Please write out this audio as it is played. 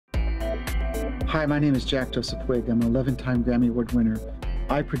Hi, my name is Jack Joseph Puig. I'm an 11-time Grammy Award winner.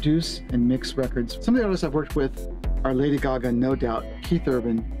 I produce and mix records. Some of the artists I've worked with are Lady Gaga, No Doubt, Keith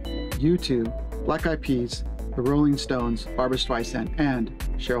Urban, U2, Black Eyed Peas, The Rolling Stones, Barbra Streisand, and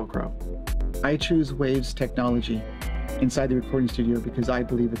Sheryl Crow. I choose Waves technology inside the recording studio because I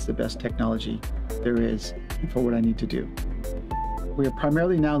believe it's the best technology there is for what I need to do. We are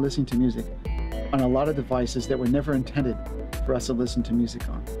primarily now listening to music on a lot of devices that were never intended for us to listen to music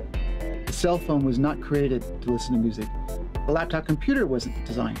on. The cell phone was not created to listen to music. The laptop computer wasn't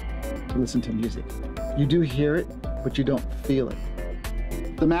designed to listen to music. You do hear it, but you don't feel it.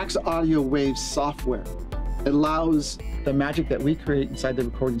 The MaxxAudio Waves software allows the magic that we create inside the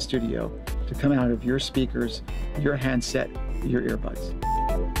recording studio to come out of your speakers, your handset, your earbuds.